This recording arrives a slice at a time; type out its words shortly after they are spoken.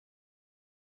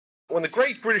when the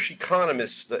great British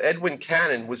economist Edwin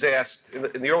Cannon was asked in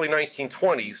the early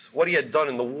 1920s what he had done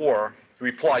in the war, he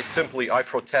replied simply, "I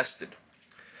protested."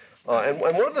 And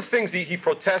one of the things he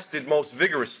protested most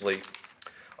vigorously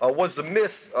was the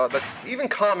myth that's even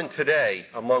common today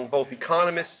among both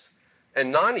economists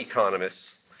and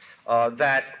non-economists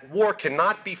that war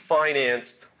cannot be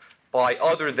financed by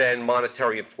other than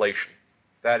monetary inflation.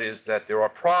 That is, that there are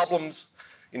problems,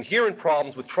 inherent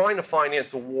problems with trying to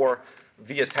finance a war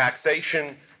via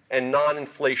taxation and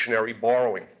non-inflationary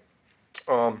borrowing.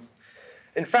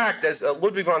 In fact, as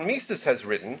Ludwig von Mises has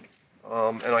written,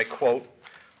 and I quote,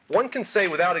 "One can say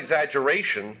without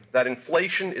exaggeration that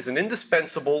inflation is an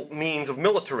indispensable means of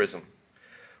militarism.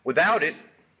 Without it,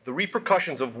 the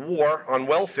repercussions of war on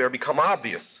welfare become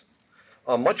obvious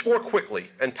much more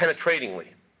quickly and penetratingly.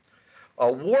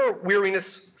 War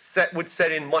weariness would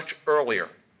set in much earlier."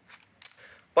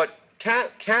 But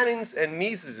Cannon's and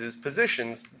Mises's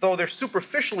positions, though they're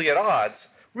superficially at odds,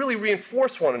 really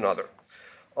reinforce one another.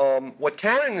 What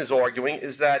Cannon is arguing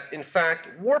is that, in fact,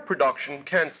 war production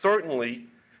can certainly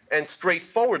and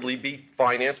straightforwardly be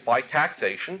financed by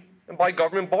taxation and by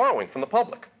government borrowing from the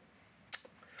public.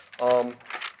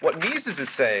 What Mises is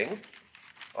saying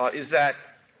is that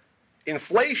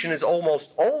inflation is almost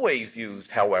always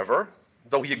used, however,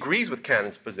 though he agrees with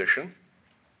Cannon's position,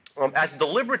 as a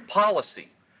deliberate policy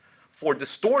for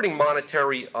distorting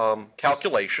monetary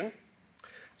calculation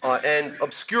and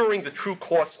obscuring the true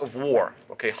costs of war,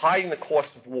 okay, hiding the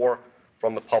cost of war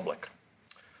from the public.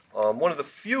 One of the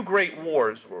few great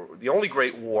wars, or the only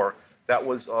great war that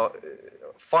was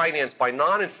financed by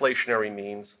non-inflationary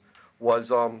means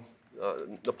was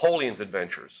Napoleon's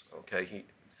adventures. Okay, he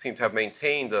seemed to have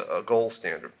maintained a gold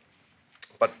standard.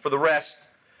 But for the rest,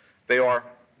 they are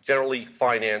generally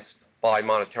financed by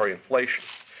monetary inflation.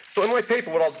 So in my paper,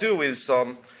 what I'll do is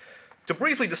to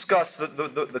briefly discuss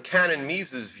the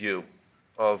Cannon-Mises view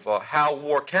of how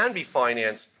war can be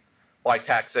financed by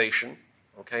taxation,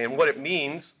 okay, and what it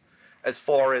means as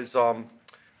far as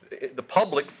the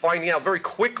public finding out very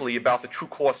quickly about the true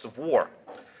costs of war.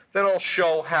 Then I'll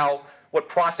show what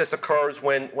process occurs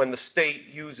when the state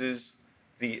uses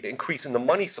the increase in the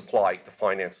money supply to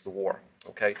finance the war,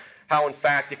 okay? How, in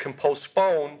fact, it can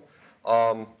postpone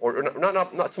or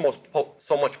not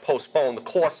so much postpone, the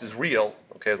cost is real,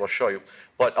 okay, as I'll show you,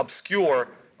 but obscure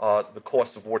the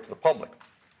cost of war to the public.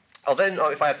 I'll then,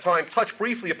 if I have time, touch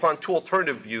briefly upon two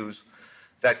alternative views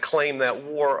that claim that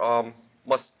war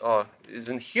is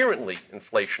inherently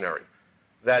inflationary.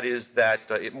 That is, that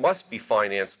it must be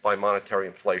financed by monetary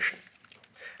inflation.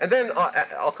 And then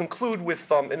I'll conclude with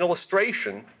an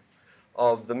illustration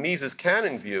of the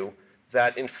Mises-Cannon view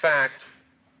that, in fact,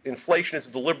 inflation is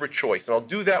a deliberate choice. And I'll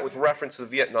do that with reference to the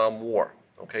Vietnam War.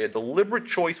 Okay, a deliberate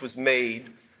choice was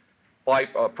made by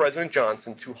President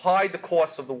Johnson to hide the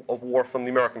costs of war from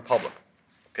the American public,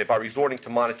 okay, by resorting to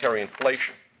monetary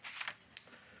inflation.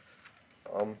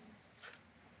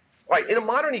 Right, in a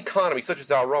modern economy such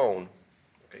as our own,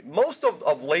 okay, most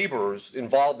of laborers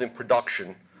involved in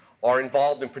production are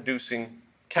involved in producing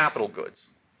capital goods.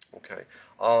 Okay,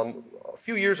 a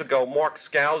few years ago, Mark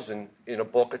Skousen, in a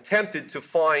book, attempted to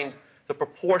find the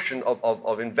proportion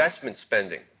of investment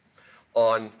spending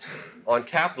on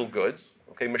capital goods,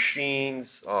 okay,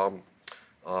 machines,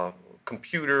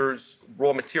 computers,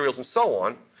 raw materials, and so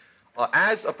on,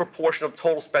 as a proportion of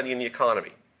total spending in the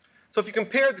economy. So if you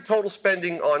compare the total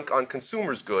spending on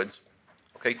consumers' goods,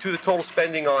 okay, to the total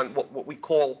spending on what we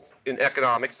call in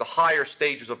economics the higher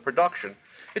stages of production,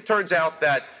 it turns out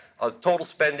that total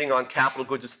spending on capital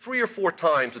goods is 3 or 4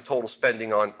 times the total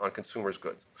spending on consumers'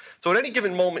 goods. So at any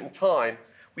given moment in time,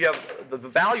 we have the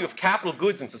value of capital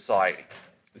goods in society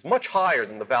is much higher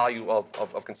than the value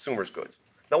of consumers' goods.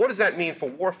 Now, what does that mean for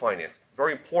war financing?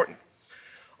 Very important.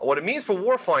 What it means for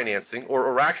war financing,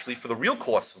 or actually for the real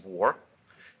costs of war,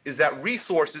 is that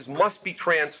resources must be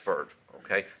transferred,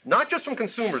 okay? Not just from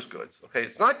consumers' goods, okay?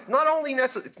 It's not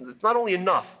only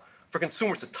enough for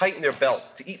consumers to tighten their belt,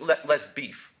 to eat less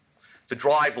beef, to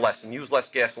drive less and use less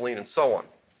gasoline and so on,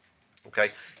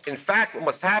 okay? In fact, what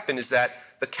must happen is that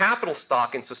the capital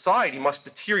stock in society must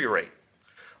deteriorate.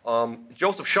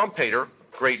 Joseph Schumpeter,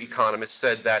 great economist,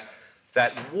 said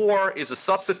that war is a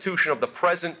substitution of the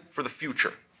present for the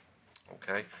future,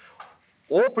 okay?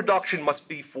 All production must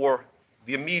be for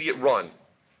the immediate run,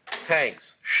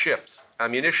 tanks, ships,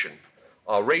 ammunition,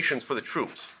 rations for the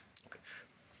troops. Okay.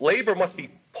 Labor must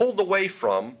be pulled away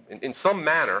from, in some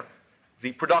manner,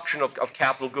 the production of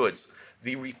capital goods,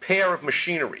 the repair of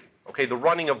machinery, okay, the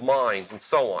running of mines, and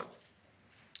so on.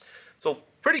 So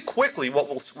pretty quickly,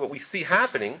 what we see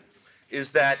happening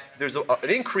is that there's an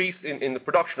increase in the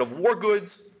production of war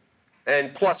goods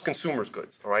and plus consumers'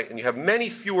 goods, all right? And you have many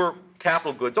fewer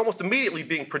capital goods almost immediately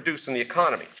being produced in the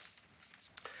economy.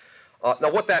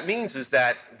 Now, what that means is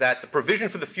that the provision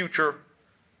for the future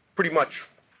pretty much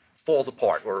falls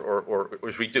apart or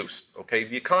is reduced, okay?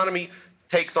 The economy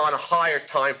takes on a higher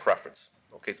time preference,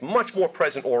 okay? It's much more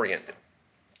present-oriented.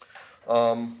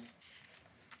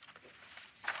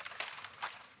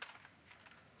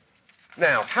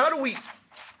 Now, how do we...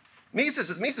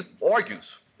 Mises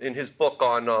argues in his book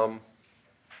on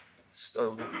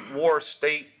war,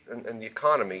 state, and the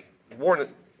economy, war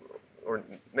or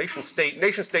nation state and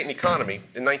economy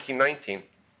in 1919.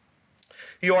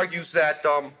 He argues that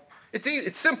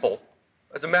it's simple,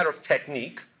 as a matter of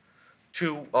technique,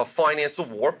 to finance a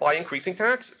war by increasing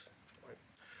taxes.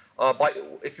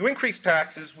 If you increase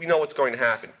taxes, we know what's going to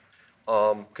happen.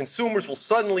 Citizens will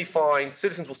suddenly find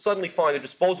their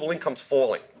disposable incomes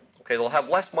falling. Okay, they'll have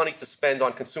less money to spend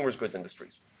on consumers' goods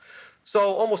industries. So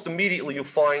almost immediately you'll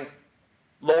find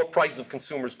lower prices of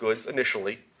consumers' goods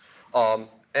initially,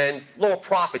 and lower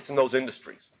profits in those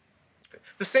industries. Okay.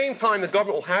 At the same time, the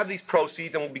government will have these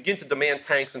proceeds and will begin to demand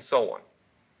tanks and so on.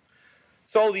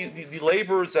 So the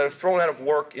laborers that are thrown out of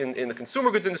work in the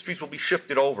consumer goods industries will be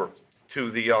shifted over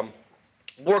to the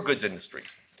war goods industries.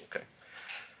 Okay.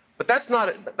 But that's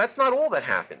not all that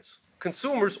happens.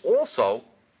 Consumers also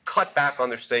cut back on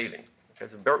their savings. Okay.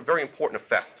 It's a very, very important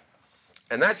effect.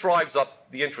 And that drives up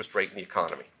the interest rate in the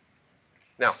economy.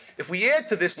 Now, if we add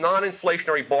to this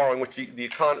non-inflationary borrowing, which the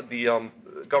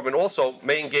government also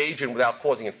may engage in without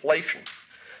causing inflation,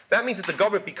 that means that the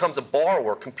government becomes a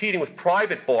borrower competing with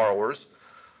private borrowers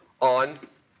on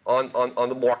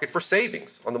the market for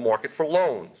savings, on the market for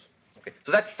loans. Okay.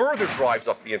 So that further drives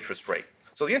up the interest rate.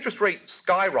 So the interest rate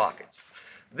skyrockets.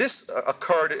 This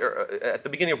occurred at the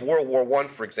beginning of World War I,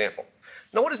 for example.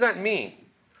 Now, what does that mean?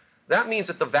 That means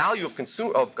that the value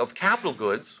of capital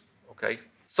goods, okay,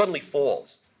 suddenly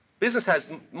falls. Business has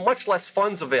much less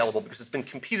funds available because it's been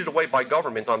competed away by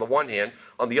government on the one hand.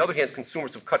 On the other hand,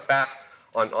 consumers have cut back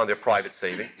on their private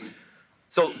saving.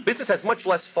 So business has much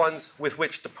less funds with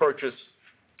which to purchase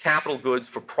capital goods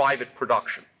for private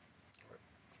production.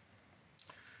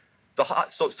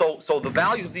 So the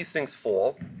values of these things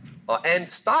fall, and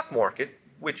the stock market,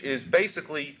 which is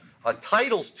basically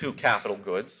titles to capital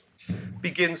goods,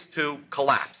 begins to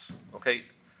collapse. Okay.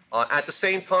 At the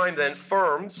same time, then,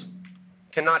 firms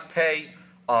cannot pay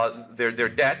their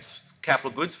debts,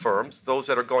 capital goods firms, those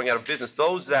that are going out of business,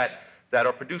 those that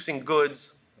are producing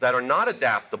goods that are not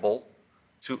adaptable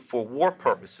for war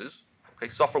purposes, okay,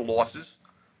 suffer losses,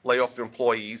 lay off their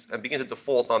employees, and begin to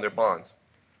default on their bonds.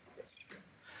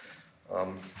 I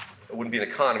wouldn't be an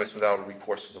economist without a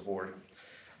recourse to the board.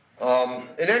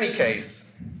 In any case,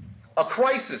 a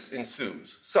crisis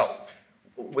ensues. So,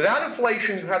 without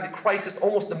inflation, you have the crisis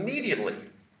almost immediately,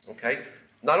 okay?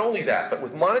 Not only that, but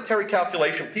with monetary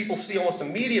calculation, people see almost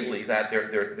immediately that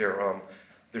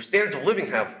their standards of living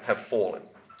have fallen.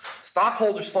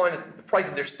 Stockholders find that the price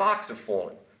of their stocks have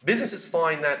fallen. Businesses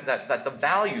find that the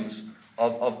values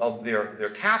of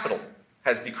their capital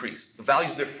has decreased. The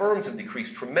values of their firms have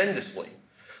decreased tremendously.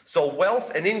 So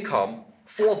wealth and income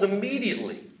falls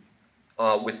immediately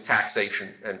with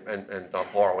taxation and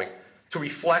borrowing, to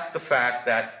reflect the fact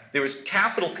that there is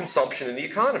capital consumption in the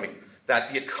economy, that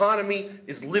the economy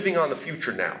is living on the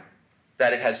future now,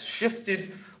 that it has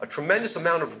shifted a tremendous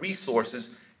amount of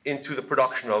resources into the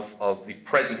production of the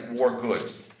present war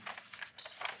goods.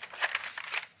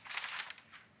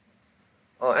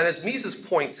 And as Mises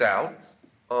points out,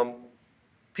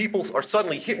 people are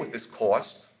suddenly hit with this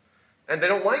cost, and they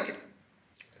don't like it.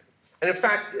 And in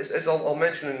fact, as I'll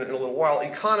mention in a little while,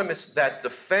 economists that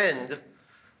defend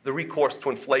the recourse to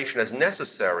inflation as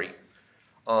necessary,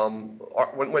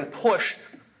 when pushed,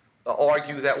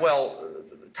 argue that, well,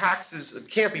 taxes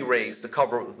can't be raised to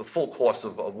cover the full cost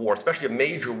of war, especially a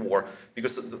major war,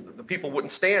 because the people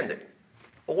wouldn't stand it.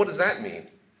 Well, what does that mean?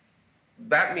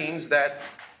 That means that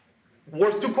war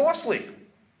is too costly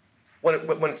when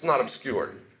it's not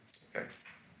obscured. Okay.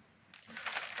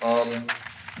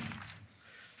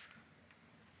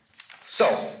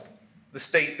 So the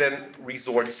state then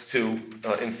resorts to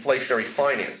inflationary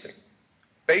financing.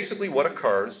 Basically what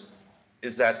occurs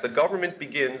is that the government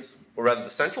begins, or rather the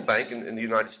central bank in the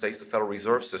United States, the Federal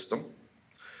Reserve System,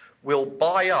 will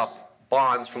buy up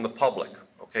bonds from the public.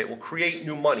 Okay? It will create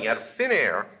new money out of thin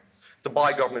air to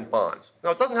buy government bonds.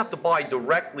 Now, it doesn't have to buy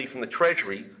directly from the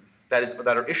Treasury that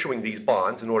are issuing these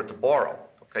bonds in order to borrow.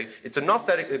 Okay? It's enough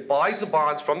that it buys the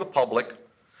bonds from the public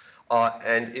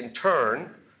and in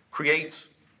turn creates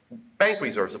bank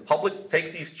reserves. The public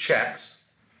take these checks,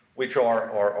 which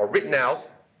are written out,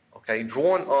 okay,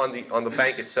 drawn on the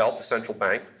bank itself, the central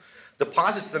bank.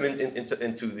 deposits them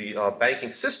into the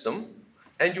banking system,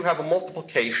 and you have a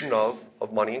multiplication of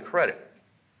money and credit.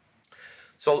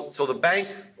 So the bank,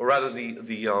 or rather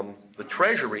the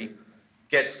Treasury,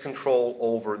 gets control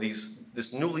over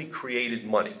this newly created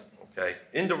money, okay,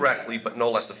 indirectly but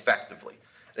no less effectively.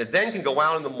 It then can go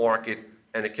out in the market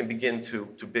and it can begin to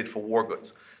bid for war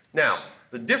goods. Now,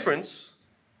 the difference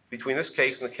between this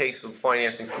case and the case of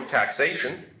financing through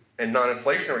taxation and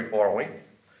non-inflationary borrowing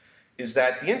is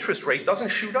that the interest rate doesn't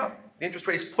shoot up. The interest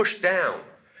rate is pushed down.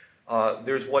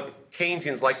 There's what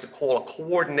Keynesians like to call a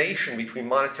coordination between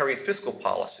monetary and fiscal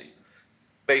policy,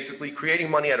 basically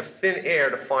creating money out of thin air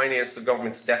to finance the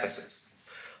government's deficits.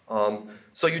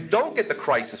 So you don't get the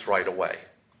crisis right away.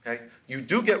 Okay? You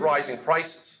do get rising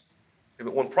prices.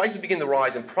 But when prices begin to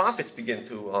rise and profits begin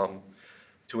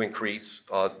to increase,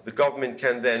 the government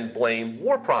can then blame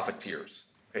war profiteers.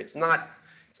 Okay? It's not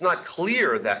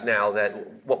clear that now that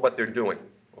what they're doing.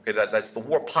 Okay? That's the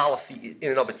war policy in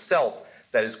and of itself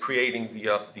that is creating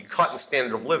the cut in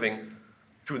standard of living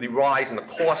through the rise in the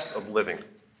cost of living.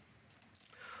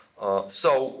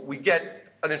 So we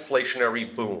get an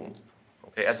inflationary boom,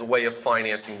 okay, as a way of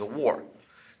financing the war.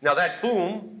 Now that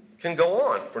boom can go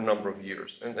on for a number of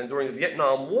years. And during the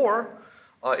Vietnam War,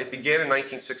 it began in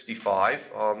 1965.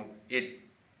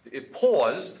 It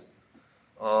paused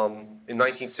in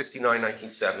 1969,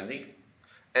 1970,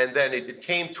 and then it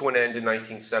came to an end in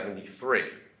 1973,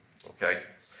 okay?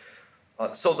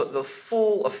 So the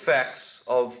full effects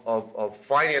of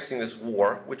financing this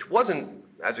war, which wasn't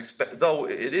as expensive, though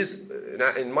it is,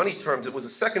 in money terms, it was the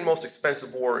second most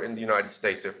expensive war in the United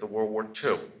States after World War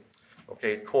II.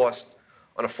 Okay, it cost,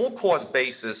 on a full cost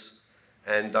basis,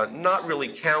 and not really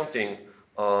counting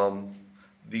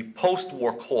the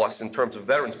post-war costs in terms of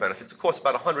veterans benefits, it cost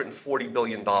about $140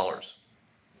 billion.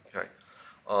 Okay.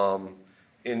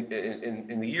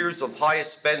 In the years of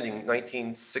highest spending,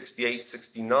 1968,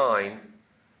 69,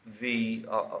 the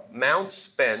amount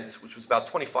spent, which was about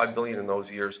 $25 billion in those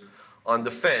years, on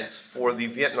defense for the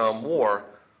Vietnam War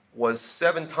was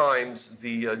 7 times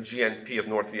the GNP of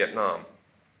North Vietnam.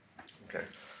 Okay.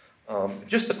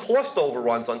 Just the cost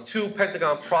overruns on 2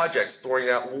 Pentagon projects during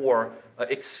that war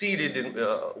exceeded in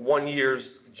 1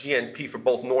 year's GNP for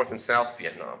both North and South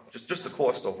Vietnam, just the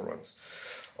cost overruns.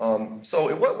 So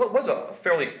it was a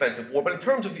fairly expensive war, but in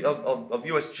terms of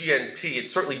U.S. GNP, it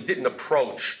certainly didn't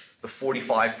approach the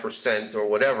 45% or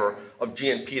whatever of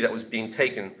GNP that was being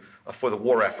taken for the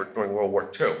war effort during World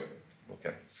War II.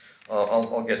 Okay,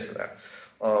 I'll get to that.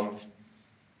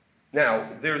 Now,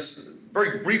 there's,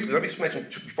 very briefly, let me just mention,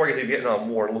 before I get to the Vietnam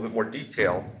War in a little bit more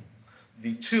detail,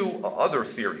 the 2 other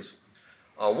theories.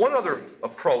 One other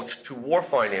approach to war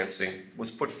financing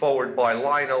was put forward by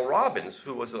Lionel Robbins,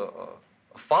 who was a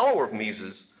follower of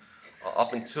Mises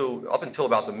up until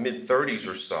about the mid-30s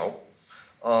or so,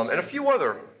 and a few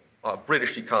other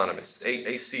British economists,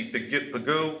 A.C.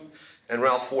 Bagu and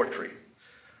Ralph Hortrey.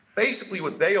 Basically,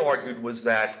 what they argued was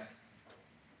that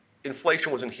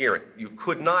inflation was inherent. You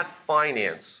could not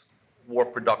finance war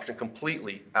production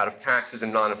completely out of taxes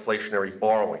and non-inflationary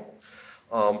borrowing.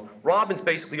 Robbins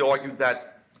basically argued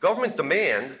that government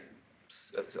demand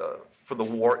for the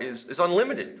war is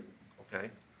unlimited, okay?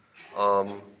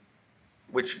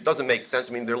 Which doesn't make sense.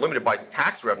 I mean, they're limited by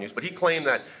tax revenues, but he claimed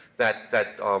that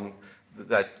the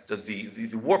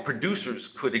war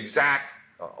producers could exact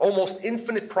almost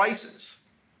infinite prices.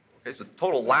 Okay, it's a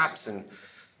total lapse in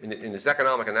his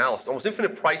economic analysis, almost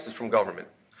infinite prices from government.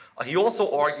 He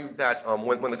also argued that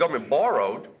when the government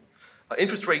borrowed,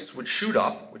 interest rates would shoot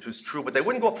up, which was true, but they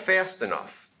wouldn't go up fast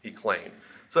enough, he claimed,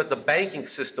 so that the banking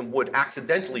system would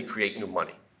accidentally create new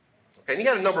money. Okay, and he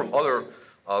had a number of other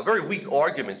very weak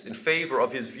arguments in favor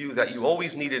of his view that you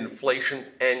always needed inflation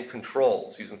and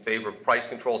controls. He's in favor of price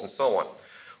controls and so on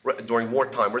during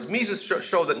wartime, whereas Mises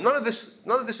showed that none of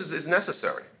this is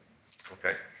necessary.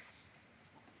 Okay.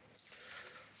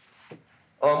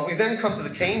 We then come to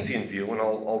the Keynesian view, and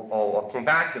I'll come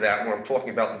back to that when I'm talking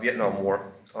about the Vietnam War.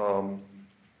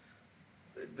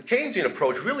 The Keynesian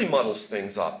approach really muddles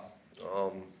things up.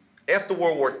 After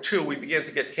World War II, we began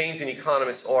to get Keynesian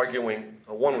economists arguing,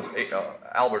 one was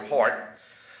Albert Hart,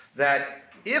 that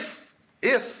if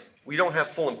we don't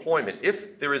have full employment,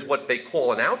 if there is what they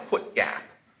call an output gap,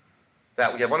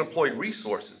 that we have unemployed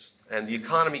resources, and the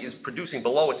economy is producing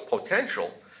below its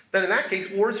potential, then in that case,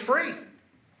 war is free.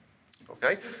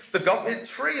 Okay, the government, it's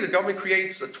free. The government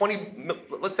creates a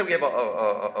let's say we have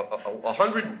let's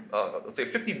say a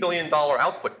 $50 billion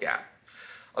output gap.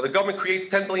 The government creates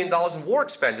 $10 billion in war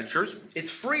expenditures.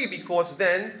 It's free because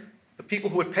then the people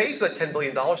who would pay for that $10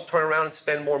 billion turn around and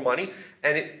spend more money,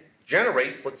 and it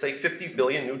generates, let's say, $50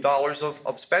 billion new dollars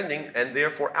of spending and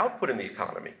therefore output in the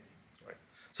economy. Right?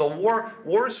 So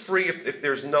war is free if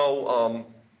there's no, in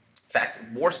fact,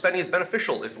 war spending is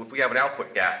beneficial if we have an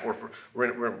output gap or if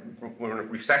we're in a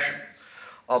recession.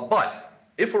 But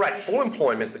if we're at full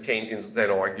employment, the Keynesians then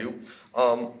argue,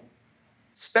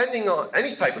 spending on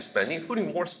any type of spending,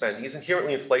 including war spending, is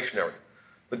inherently inflationary.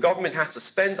 The government has to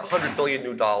spend $100 billion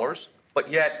new dollars,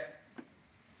 but yet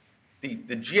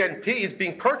the GNP is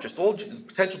being purchased. All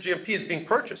potential GNP is being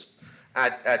purchased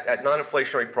at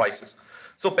non-inflationary prices.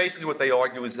 So basically what they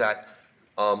argue is that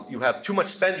you have too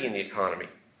much spending in the economy,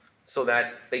 so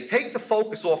that they take the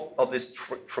focus off of this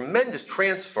tremendous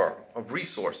transfer of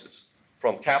resources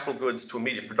from capital goods to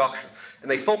immediate production,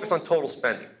 and they focus on total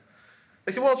spending.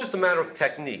 They say, well, it's just a matter of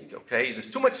technique, okay? There's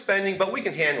too much spending, but we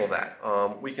can handle that.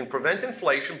 We can prevent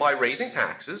inflation by raising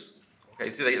taxes,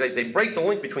 okay? So they break the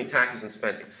link between taxes and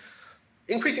spending.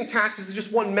 Increasing taxes is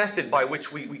just one method by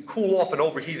which we cool off an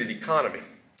overheated economy,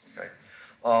 okay?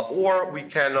 Or we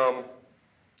can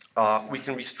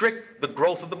restrict the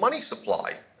growth of the money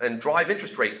supply and drive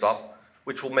interest rates up,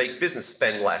 which will make business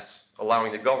spend less,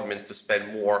 allowing the government to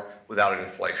spend more without an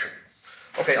inflation.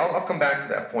 Okay, I'll come back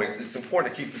to that point. It's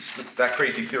important to keep that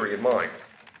crazy theory in mind.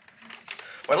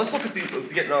 All right, let's look at the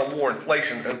Vietnam War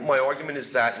inflation. And my argument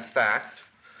is that, in fact,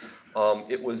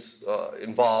 it was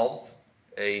involved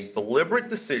a deliberate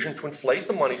decision to inflate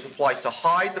the money supply to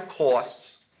hide the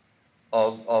costs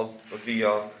of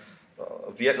the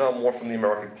Vietnam War from the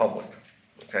American public.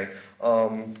 Okay,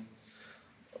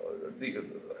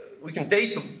 we can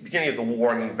date the beginning of the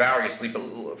war, I mean, variously, but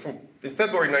in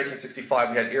February 1965,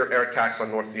 we had air attacks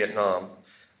on North Vietnam.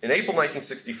 In April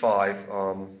 1965,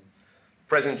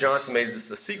 President Johnson made a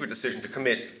secret decision to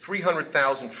commit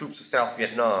 300,000 troops to South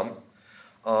Vietnam.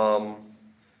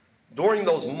 During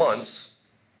those months,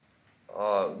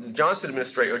 during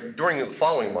the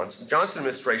following months, the Johnson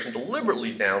administration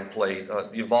deliberately downplayed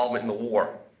the involvement in the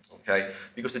war, okay,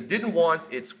 because it didn't want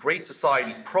its Great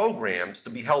Society programs to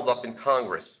be held up in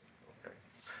Congress.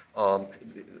 Okay.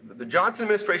 The Johnson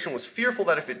administration was fearful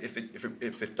that if it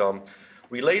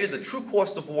related the true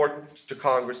cost of war to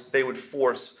Congress, they would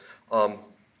force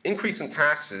increase in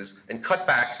taxes and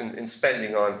cutbacks in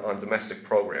spending on domestic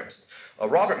programs.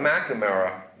 Robert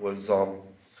McNamara was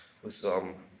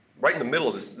right in the middle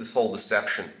of this whole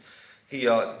deception. He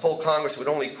told Congress it would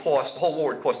only cost, the whole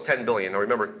war would cost $10 billion. I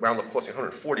remember it wound up costing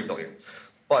 $140 billion.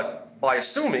 But by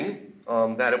assuming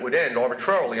that it would end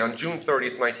arbitrarily on June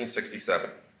 30th, 1967.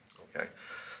 Okay.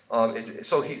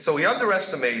 So he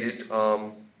underestimated,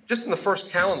 just in the first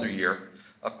calendar year,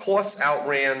 costs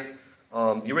outran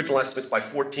the original estimates by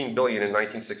 $14 billion in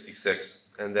 1966.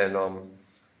 And then in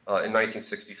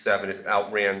 1967, it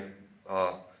outran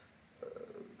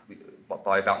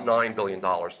by about $9 billion,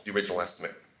 the original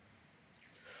estimate.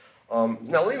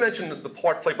 Now, let me mention the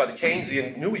part played by the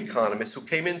Keynesian new economists who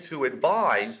came in to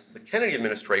advise the Kennedy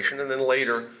administration and then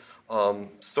later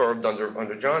served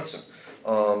under Johnson.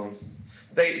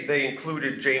 They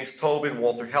included James Tobin,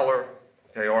 Walter Heller,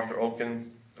 okay, Arthur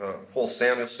Okun, Paul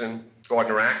Samuelson,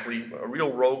 Gardner Ackley, a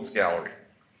real rogues gallery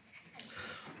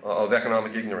of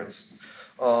economic ignorance.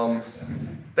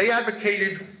 They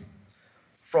advocated,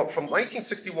 from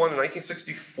 1961 to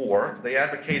 1964, they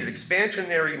advocated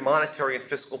expansionary monetary and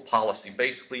fiscal policy,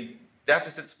 basically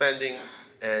deficit spending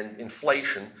and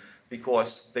inflation,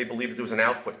 because they believed there was an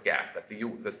output gap, that the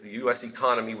U.S.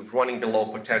 economy was running below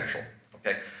potential.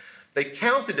 Okay. They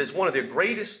counted as one of their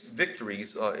greatest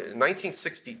victories in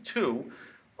 1962,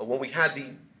 when we had the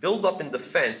buildup in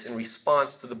defense in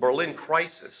response to the Berlin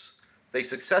crisis. They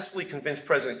successfully convinced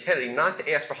President Kennedy not to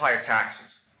ask for higher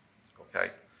taxes.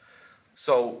 Okay.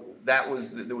 So there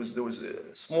was a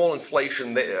small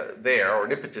inflation there, or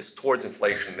an impetus towards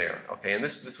inflation there. Okay, and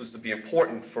this was to be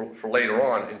important for later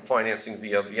on in financing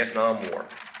the Vietnam War.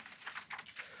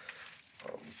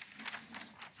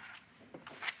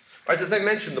 As I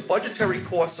mentioned, the budgetary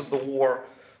cost of the war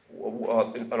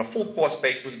on a full cost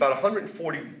basis was about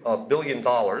 $140 billion.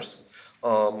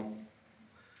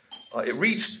 It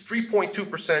reached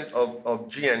 3.2% of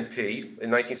GNP in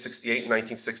 1968 and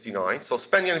 1969. So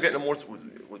spending on the Vietnam War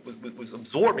was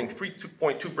absorbing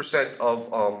 2.2%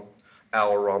 of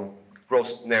our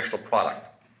gross national product.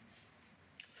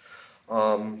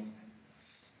 Now,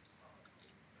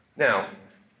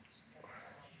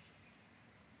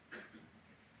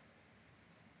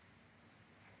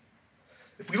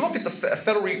 if we look at the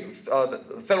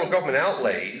federal government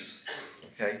outlays,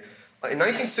 okay, in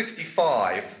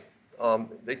 1965,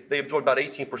 they absorbed about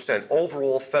 18%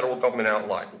 overall federal government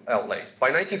outlays.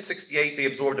 By 1968, they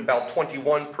absorbed about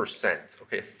 21%,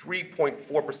 okay, a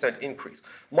 3.4% increase.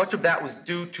 Much of that was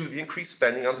due to the increased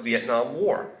spending on the Vietnam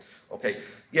War, okay.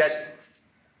 Yet,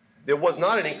 there was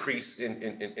not an increase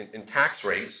in tax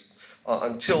rates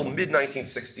until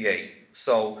mid-1968.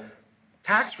 So,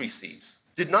 tax receipts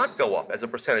did not go up as a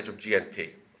percentage of GNP,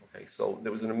 okay. So,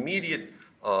 there was an immediate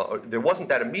there wasn't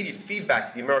that immediate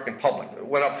feedback to the American public. It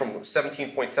went up from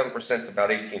 17.7% to about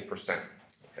 18%.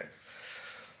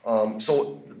 Okay.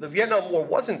 So the Vietnam War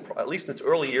wasn't, at least in its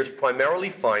early years, primarily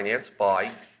financed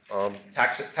by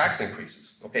tax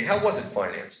increases. Okay, how was it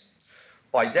financed?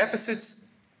 By deficits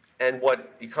and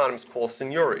what economists call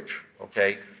seigniorage.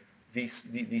 Okay, the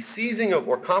seizing of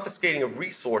or confiscating of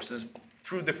resources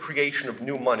through the creation of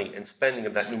new money and spending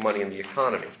of that new money in the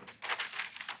economy.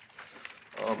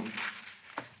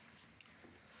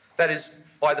 That is,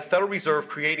 by the Federal Reserve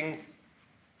creating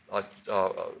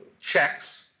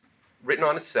checks written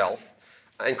on itself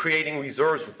and creating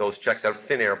reserves with those checks out of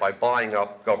thin air by buying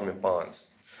up government bonds.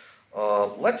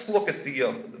 Let's look at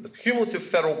the cumulative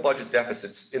federal budget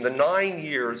deficits in the 9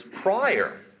 years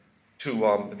prior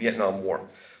to the Vietnam War.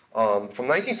 From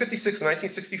 1956 to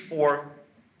 1964,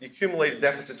 the accumulated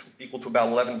deficits equal to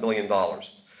about $11 billion.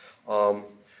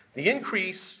 The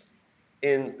increase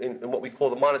in what we call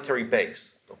the monetary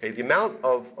base, okay, the amount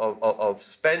of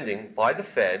spending by the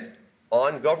Fed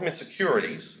on government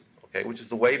securities, okay, which is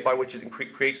the way by which it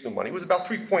creates new money, was about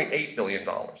 $3.8 billion.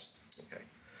 Okay.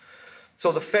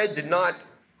 So the Fed did not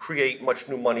create much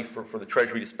new money for the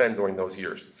Treasury to spend during those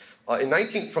years.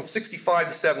 From 65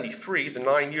 to 73, the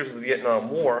 9 years of the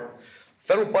Vietnam War,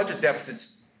 federal budget deficits,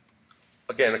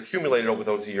 again, accumulated over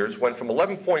those years, went from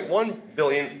 11.1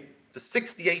 billion to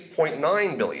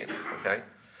 68.9 billion, okay?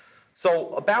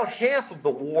 So about half of the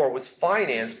war was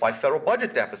financed by federal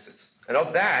budget deficits. And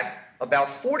of that, about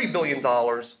 $40 billion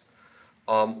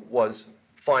was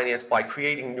financed by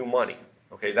creating new money.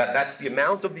 Okay, that's the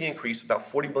amount of the increase, about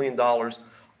 $40 billion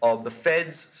of the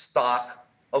Fed's stock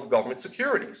of government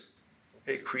securities.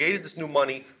 Okay, it created this new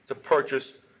money to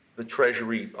purchase the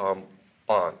Treasury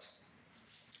bonds.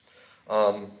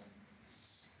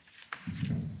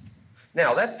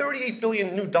 Now, that $38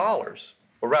 billion new dollars,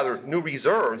 or rather new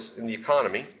reserves in the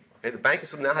economy, okay, the banking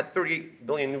system now had $38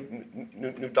 billion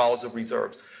new dollars of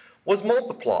reserves, was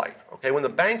multiplied. Okay, when the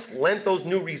banks lent those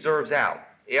new reserves out,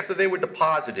 after they were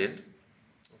deposited,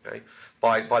 okay,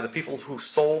 by the people who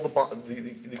sold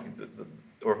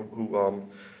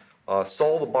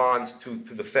sold the bonds to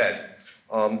the Fed,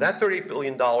 that $38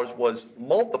 billion was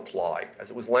multiplied as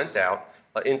it was lent out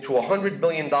into a $100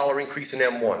 billion increase in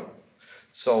M1.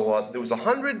 So there was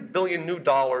 $100 billion new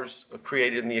dollars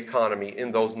created in the economy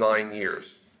in those 9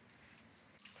 years.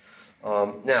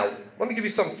 Now, let me give you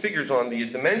some figures on the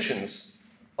dimensions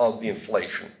of the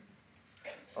inflation.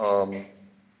 From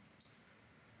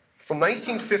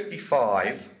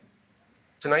 1955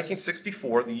 to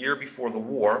 1964, the year before the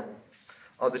war,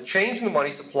 the change in the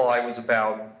money supply was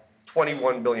about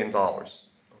 $21 billion.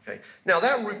 Okay. Now,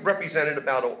 that represented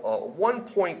about a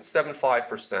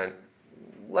 1.75%, a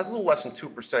little less than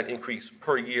 2% increase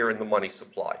per year in the money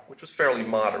supply, which was fairly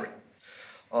moderate.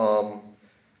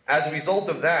 As a result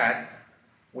of that,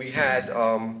 we had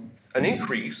an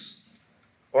increase,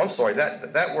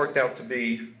 that worked out to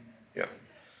be,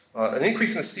 an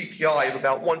increase in the CPI of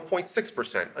about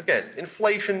 1.6%. Again,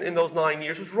 inflation in those 9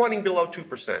 years was running below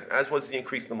 2%, as was the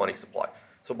increase in the money supply.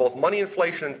 So both money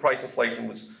inflation and price inflation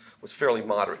was fairly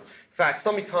moderate. In fact,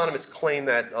 some economists claim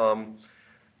that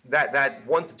that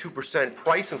 1 to 2%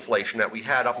 price inflation that we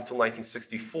had up until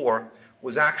 1964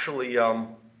 was actually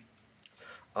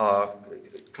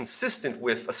consistent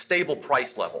with a stable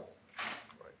price level.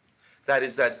 Right? That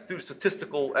is that through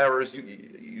statistical errors,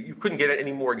 you couldn't get it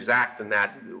any more exact than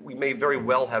that. We may very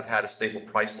well have had a stable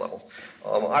price level.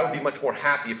 I would be much more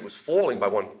happy if it was falling by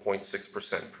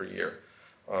 1.6% per year.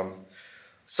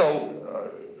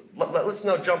 Let's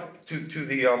now jump to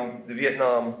the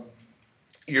Vietnam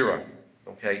era.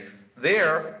 Okay,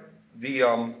 there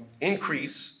the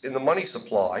increase in the money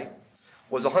supply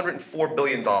was $104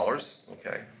 billion.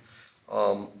 Okay,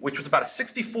 which was about a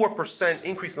 64%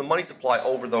 increase in the money supply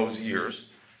over those years,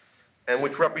 and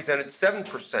which represented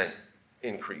 7%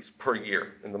 increase per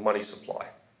year in the money supply.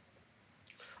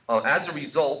 As a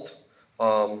result,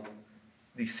 the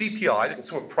CPI, the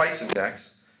Consumer Price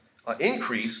Index,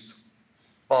 increased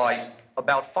by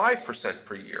about 5%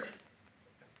 per year.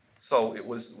 So it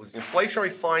was the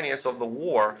inflationary finance of the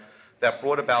war that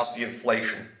brought about the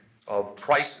inflation of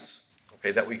prices,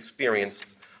 okay, that we experienced,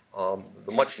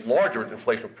 the much larger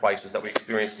inflation of prices that we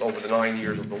experienced over the 9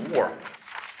 years of the war.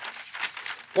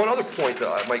 One other point that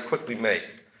I might quickly make,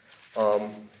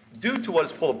 due to what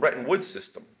is called a Bretton Woods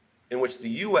system, in which the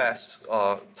U.S.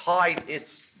 Tied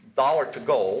its dollar to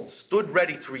gold, stood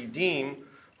ready to redeem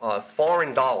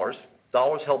foreign dollars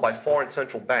held by foreign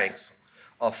central banks,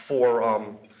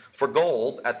 for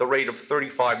gold at the rate of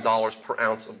 $35 per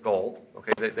ounce of gold.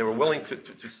 Okay, they were willing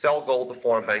to sell gold to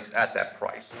foreign banks at that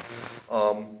price.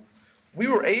 We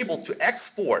were able to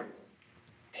export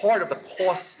part of the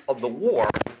cost of the war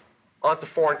onto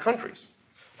foreign countries.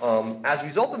 As a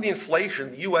result of the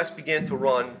inflation, the U.S. began to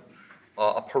run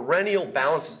a perennial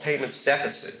balance of payments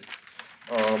deficit.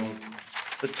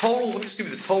 The total, let me just give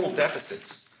you the total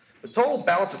deficits. The total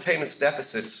balance of payments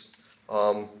deficits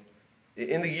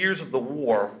in the years of the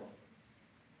war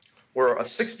were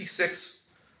approximately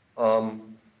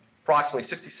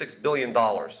 $66 billion.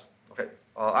 Okay,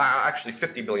 actually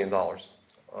 $50 billion.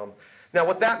 Now,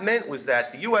 what that meant was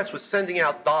that the U.S. was sending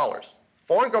out dollars.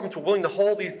 Foreign governments were willing to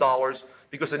hold these dollars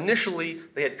because initially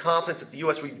they had confidence that the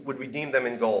U.S. would redeem them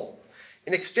in gold.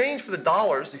 In exchange for the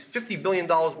dollars, these $50 billion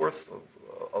worth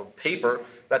of paper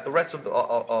that the rest of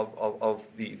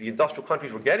the industrial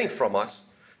countries were getting from us,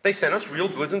 they sent us real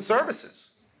goods and services.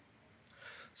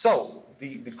 So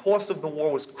the cost of the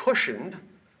war was cushioned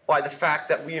by the fact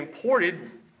that we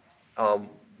imported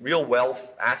real wealth,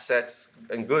 assets,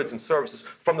 and goods and services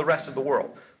from the rest of the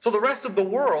world. So the rest of the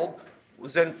world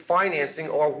was then financing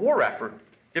our war effort,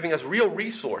 giving us real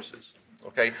resources,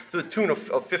 okay, to the tune of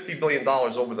 $50 billion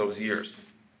over those years,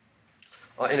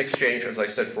 in exchange, as I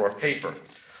said, for our paper.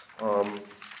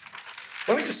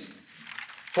 Let me just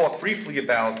talk briefly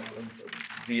about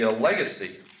the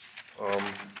legacy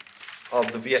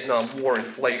of the Vietnam War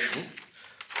inflation.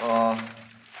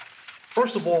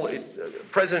 First of all,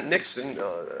 President Nixon,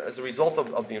 as a result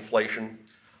of the inflation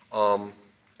and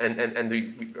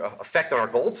the effect on our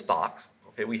gold stocks,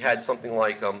 okay, we had something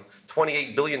like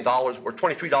 $28 billion or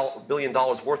 $23 billion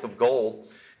worth of gold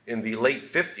in the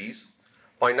late 50s.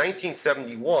 By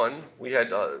 1971, we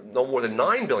had no more than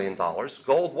 $9 billion.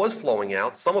 Gold was flowing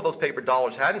out. Some of those paper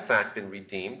dollars had, in fact, been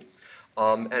redeemed.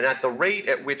 And at the rate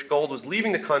at which gold was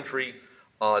leaving the country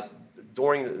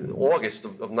during August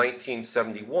of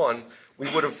 1971,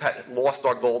 we would have lost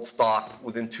our gold stock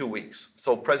within 2 weeks.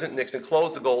 So President Nixon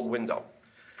closed the gold window.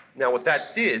 Now, what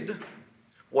that did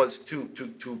was to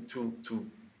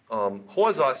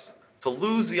cause us to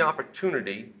lose the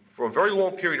opportunity for a very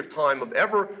long period of time of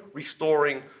ever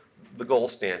restoring the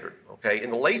gold standard. Okay? In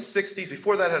the late 60s,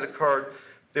 before that had occurred,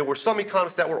 there were some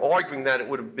economists that were arguing that it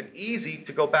would have been easy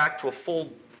to go back to a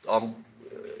full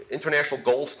international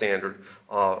gold standard,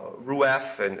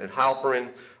 RUF and Halperin,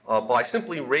 by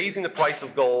simply raising the price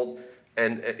of gold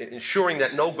and ensuring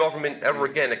that no government ever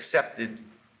again accepted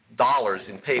dollars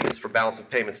in payments for balance of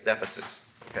payments deficits.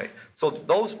 Okay, so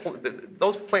those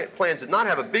plans did not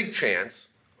have a big chance.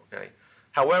 Okay,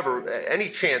 however, any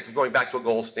chance of going back to a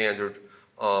gold standard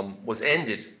was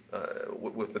ended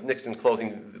with Nixon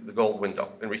closing the gold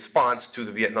window in response to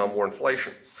the Vietnam War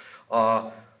inflation.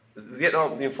 The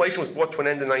inflation was brought to an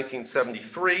end in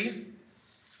 1973,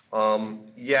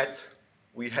 yet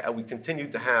we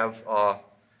continued to have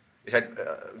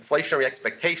inflationary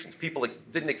expectations. People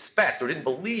didn't expect or didn't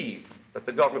believe that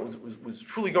the government was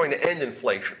truly going to end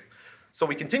inflation. So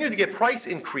we continued to get price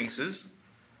increases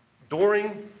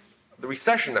during the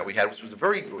recession that we had, which was a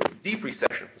very deep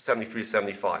recession from 73 to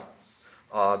 75.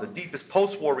 The deepest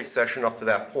post-war recession up to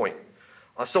that point.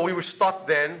 So we were stuck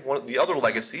then, one of the other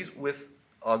legacies, with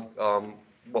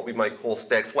what we might call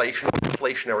stagflation,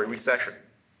 inflationary recession.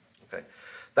 Okay,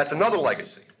 that's another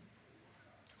legacy.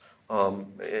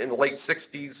 In the late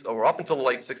 60s, or up until the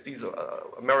late 60s,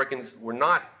 Americans were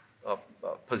not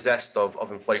possessed of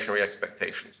inflationary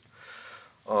expectations.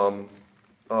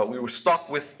 We were stuck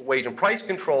with wage and price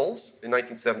controls in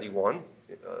 1971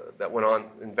 that went on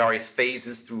in various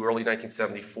phases through early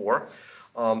 1974,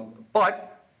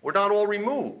 but were not all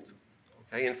removed.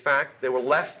 Okay? In fact, they were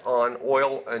left on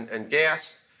oil and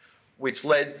gas, which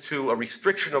led to a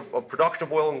restriction of production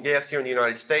of oil and gas here in the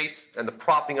United States and the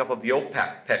propping up of the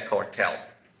OPEC cartel,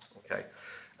 okay?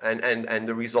 And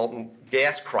the resultant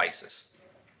gas crisis.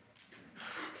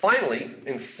 Finally,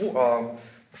 in the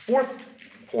fourth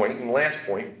point, and last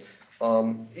point,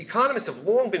 economists have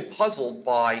long been puzzled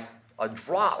by a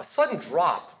sudden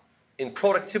drop in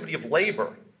productivity of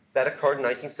labor that occurred in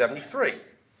 1973.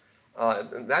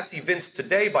 And that's evinced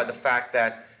today by the fact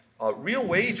that real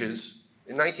wages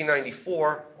in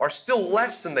 1994 are still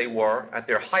less than they were at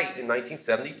their height in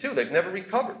 1972. They've never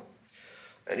recovered.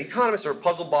 And economists are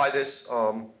puzzled by this.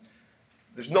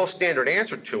 There's no standard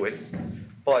answer to it,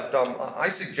 but I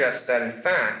suggest that, in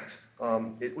fact,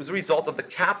 it was a result of the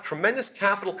tremendous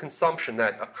capital consumption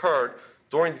that occurred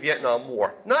during the Vietnam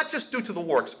War, not just due to the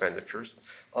war expenditures,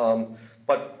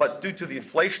 but due to the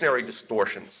inflationary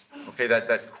distortions, okay,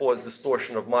 that caused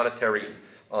distortion of monetary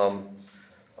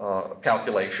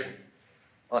calculation,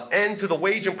 and to the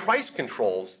wage and price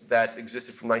controls that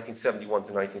existed from 1971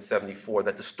 to 1974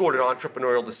 that distorted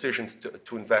entrepreneurial decisions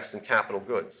to invest in capital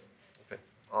goods. Okay,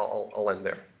 I'll end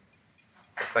there.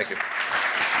 Thank you.